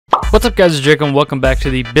What's up, guys? It's Jake and welcome back to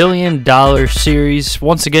the $1 Billion series.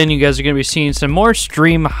 Once again, you guys are going to be seeing some more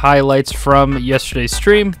stream highlights from yesterday's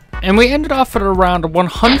stream. And we ended off at around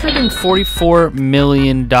 $144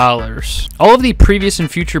 million. All of the previous and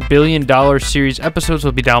future $1 Billion series episodes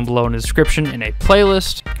will be down below in the description in a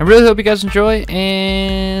playlist. I really hope you guys enjoy,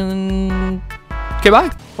 and okay,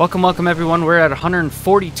 bye. Welcome everyone. We're at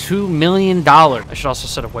 $142 million. I should also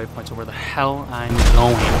set up waypoints of where the hell I'm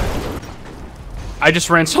going. I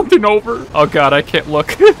just ran something over. Oh god, I can't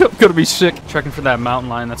look. I'm gonna be sick. Checking for that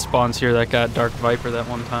mountain lion that spawns here that got Dark Viper that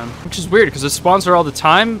one time. Which is weird, because it spawns there all the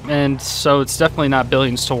time, and so it's definitely not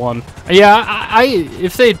billions to one. Yeah,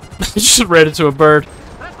 if they just ran into a bird.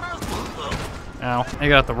 Ow, I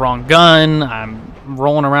got the wrong gun. I'm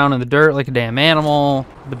rolling around in the dirt like a damn animal.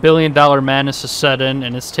 The $1 Billion madness is set in,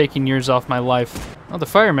 and it's taking years off my life. Oh, the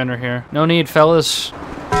firemen are here. No need, fellas.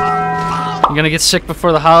 You gonna get sick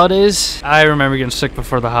before the holidays? I remember getting sick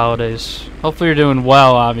before the holidays. Hopefully you're doing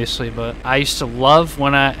well, obviously, but I used to love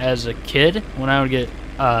when as a kid, when I would get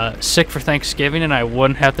sick for Thanksgiving and I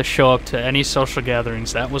wouldn't have to show up to any social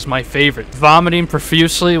gatherings. That was my favorite. Vomiting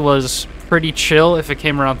profusely was pretty chill if it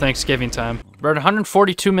came around Thanksgiving time. We're at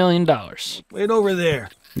 $142 million. Wait over there.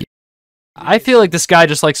 I feel like this guy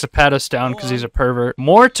just likes to pat us down because he's a pervert.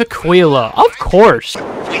 More tequila, of course.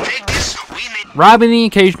 Robbing the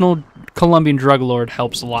occasional Colombian drug lord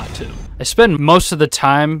helps a lot too. I spend most of the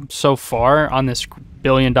time so far on this $1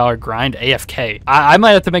 Billion grind AFK. I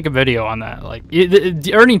might have to make a video on that. Like,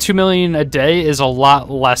 earning $2 million a day is a lot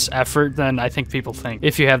less effort than I think people think,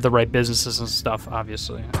 if you have the right businesses and stuff,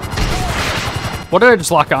 obviously. What did I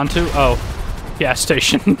just lock onto? Oh, gas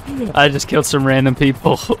station. I just killed some random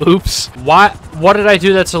people. Oops. What did I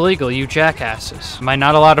do that's illegal, you jackasses? Am I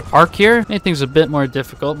not allowed to park here? Anything's a bit more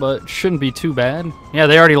difficult, but shouldn't be too bad. Yeah,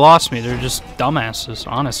 they already lost me. They're just dumbasses,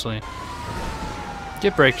 honestly.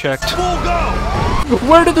 Get brake checked. Fool, go!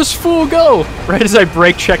 Where did this fool go? Right as I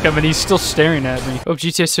brake check him and he's still staring at me. Oh,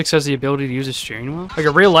 GTA 6 has the ability to use a steering wheel? Like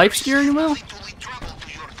a real life steering wheel?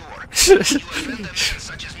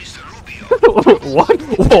 What?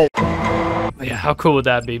 Whoa. Yeah, how cool would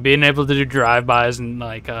that be? Being able to do drive-bys and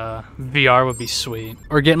like VR would be sweet.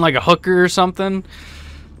 Or getting like a hooker or something.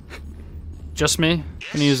 Just me? I'm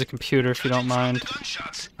gonna use a computer if you don't mind.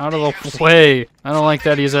 Out of the way. I don't like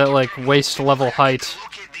that he's at like waist level height.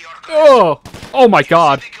 Oh! Oh my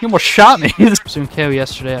god! He almost shot me! Soon KO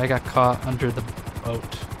yesterday, I got caught under the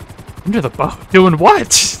boat. Under the boat? Doing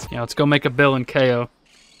what? Yeah, let's go make a bill in KO.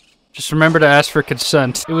 Just remember to ask for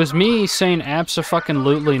consent. It was me saying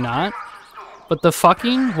abso-fucking-lutely not. But the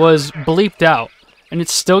fucking was bleeped out, and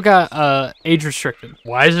it's still got age restricted.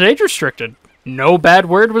 Why is it age restricted? No bad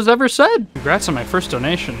word was ever said. Congrats on my first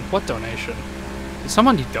donation. What donation? Did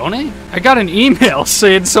someone donate? I got an email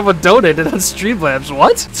saying someone donated on Streamlabs.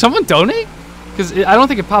 What? Someone donate? Because I don't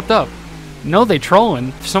think it popped up. No, they trolling.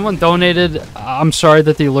 If someone donated, I'm sorry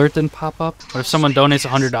that the alert didn't pop up. But if someone donates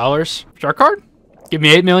 $100, shark card? Give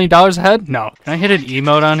me $8 million ahead? No. Can I hit an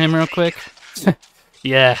emote on him real quick?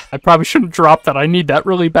 Yeah, I probably shouldn't drop that. I need that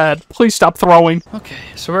really bad. Please stop throwing. Okay,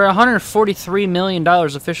 so we're at $143 million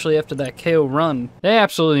officially after that KO run. They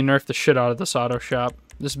absolutely nerfed the shit out of this auto shop.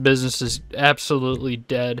 This business is absolutely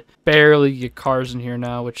dead. Barely get cars in here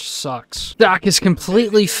now, which sucks. Stock is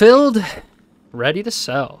completely filled. Ready to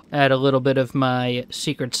sell. Add a little bit of my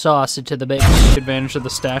secret sauce into the bake. Take advantage of the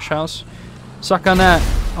stash house. Suck on that,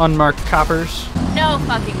 unmarked coppers. No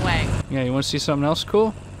fucking way. Yeah, you want to see something else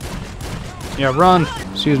cool? Yeah, run.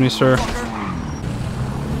 Excuse me, sir.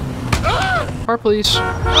 Car, please.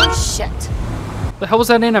 Oh, shit. The hell was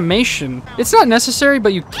that animation? It's not necessary,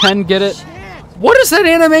 but you can get it. What is that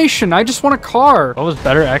animation? I just want a car. What was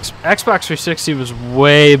better? Xbox 360 was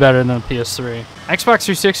way better than the PS3. Xbox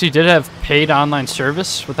 360 did have paid online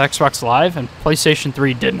service with Xbox Live, and PlayStation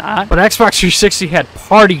 3 did not. But Xbox 360 had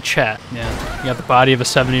party chat. Yeah, you got the body of a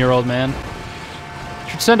 70-year-old man.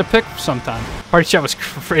 Should send a pic sometime. Party chat was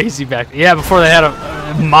crazy back then. Yeah, before they had to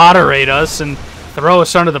moderate us and throw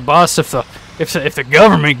us under the bus if the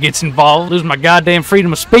government gets involved. Lose my goddamn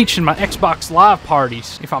freedom of speech in my Xbox Live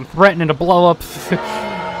parties. If I'm threatening to blow up...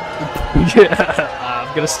 Yeah,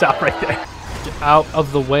 I'm gonna stop right there. Get out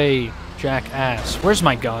of the way, jackass. Where's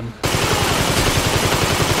my gun?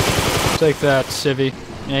 Take that, civvy.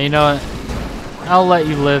 Yeah, you know what? I'll let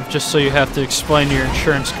you live just so you have to explain to your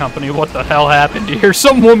insurance company what the hell happened here.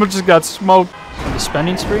 Some woman just got smoked. On the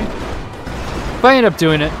spending spree? If I end up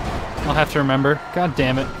doing it, I'll have to remember. God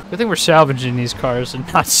damn it. Good thing we're salvaging these cars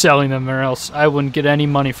and not selling them, or else I wouldn't get any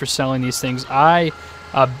money for selling these things. I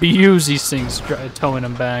abuse these things, towing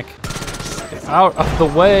them back. Get out of the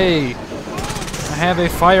way. I have a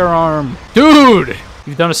firearm. Dude!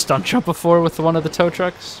 You've done a stunt jump before with one of the tow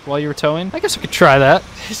trucks while you were towing? I guess we could try that.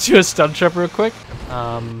 Let's do a stunt jump real quick.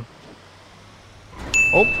 Oh,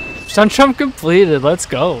 stunt jump completed. Let's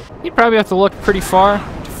go. You'd probably have to look pretty far.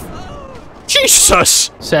 Jesus!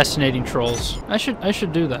 Assassinating trolls. I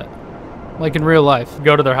should do that. Like in real life.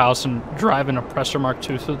 Go to their house and drive an Oppressor Mark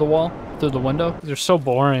II through the wall, through the window. They're so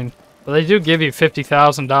boring. But they do give you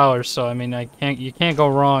 $50,000, so I mean, you can't go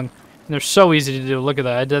wrong. And they're so easy to do. Look at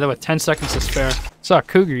that. I did that with 10 seconds to spare. Saw a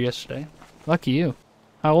cougar yesterday. Lucky you.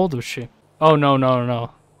 How old was she? Oh,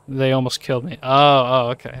 no. They almost killed me. Oh,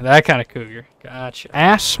 okay. That kind of cougar. Gotcha.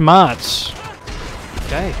 Ass mods.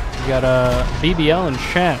 Okay. We got BBL and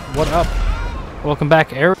chat. What up? Welcome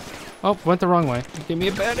back, Eric. Oh, went the wrong way. Give me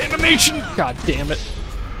a bad animation. God damn it.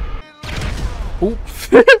 Oop.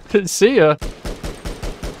 See ya.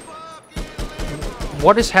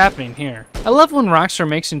 What is happening here? I love when Rockstar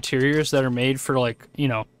makes interiors that are made for, like, you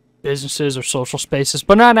know, businesses or social spaces,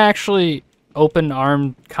 but not actually open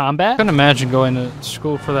armed combat. I couldn't imagine going to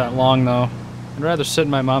school for that long, though. I'd rather sit in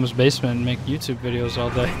my mom's basement and make YouTube videos all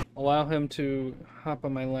day. Allow him to hop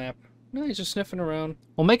on my lap. No, he's just sniffing around.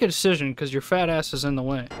 Well, make a decision, because your fat ass is in the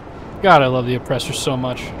way. God, I love the Oppressor so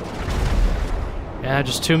much. Yeah,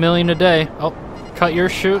 just 2 million a day. Oh, cut your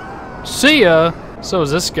shoot. See ya! So is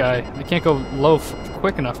this guy. I can't go low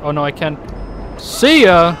quick enough. Oh, no, I can. See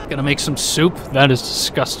ya! Gonna make some soup? That is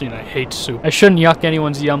disgusting. I hate soup. I shouldn't yuck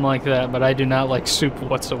anyone's yum like that, but I do not like soup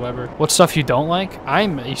whatsoever. What stuff you don't like?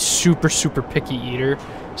 I'm a super, super picky eater,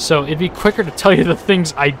 so it'd be quicker to tell you the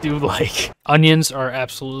things I do like. Onions are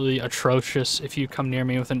absolutely atrocious. If you come near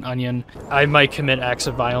me with an onion, I might commit acts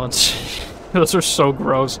of violence. Those are so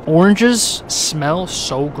gross. Oranges smell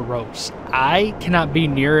so gross. I cannot be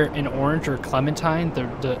near an orange or clementine.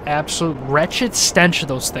 The absolute wretched stench of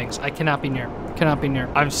those things. I cannot be near. Cannot be near.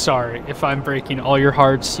 I'm sorry. If I'm breaking all your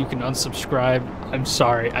hearts, you can unsubscribe. I'm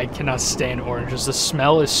sorry. I cannot stand oranges. The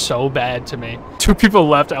smell is so bad to me. 2 people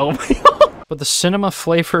left. LMAO. But the cinema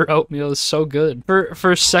flavor oatmeal is so good.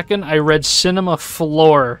 For a second, I read cinema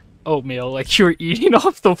floor oatmeal, like you were eating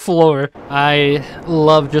off the floor. I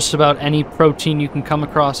love just about any protein you can come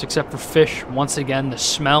across except for fish. Once again, the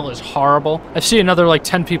smell is horrible. I see another like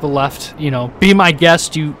 10 people left. You know, be my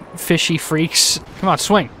guest, you fishy freaks. Come on,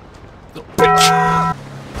 swing. Yeah,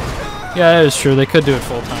 that is true. They could do it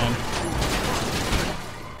full time.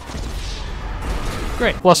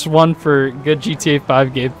 Great. +1 for good GTA 5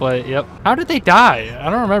 gameplay. Yep. How did they die?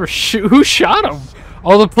 I don't remember. Who shot them?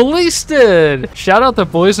 Oh, the police did! Shout out to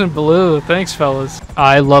Boys in Blue. Thanks, fellas.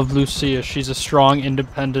 I love Lucia. She's a strong,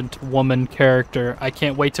 independent woman character. I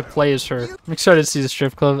can't wait to play as her. I'm excited to see the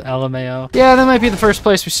strip club, LMAO. Yeah, that might be the first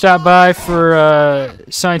place we stop by for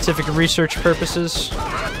scientific research purposes.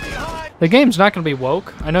 The game's not going to be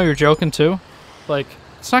woke. I know you're joking, too. Like,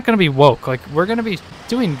 it's not going to be woke. Like, we're going to be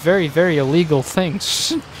doing very, very illegal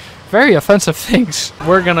things. Very offensive things.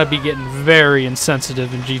 We're gonna be getting very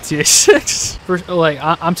insensitive in GTA 6.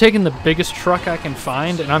 I'm taking the biggest truck I can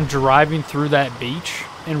find and I'm driving through that beach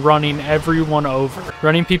and running everyone over.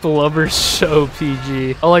 Running people over is so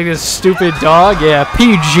PG. Oh, like this stupid dog? Yeah,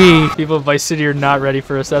 PG. People of Vice City are not ready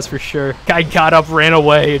for us, that's for sure. Guy got up, ran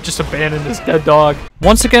away, and just abandoned his dead dog.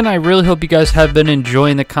 Once again, I really hope you guys have been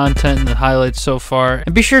enjoying the content and the highlights so far.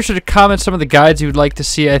 And be sure to comment some of the guides you would like to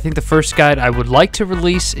see. I think the first guide I would like to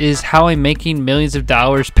release is how I'm making millions of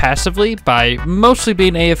dollars passively by mostly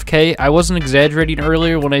being AFK. I wasn't exaggerating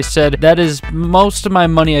earlier when I said that is most of my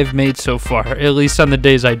money I've made so far, at least on the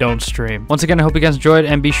days I don't stream. Once again, I hope you guys enjoyed,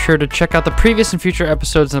 and be sure to check out the previous and future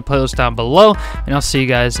episodes in the playlist down below, and I'll see you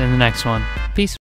guys in the next one. Peace.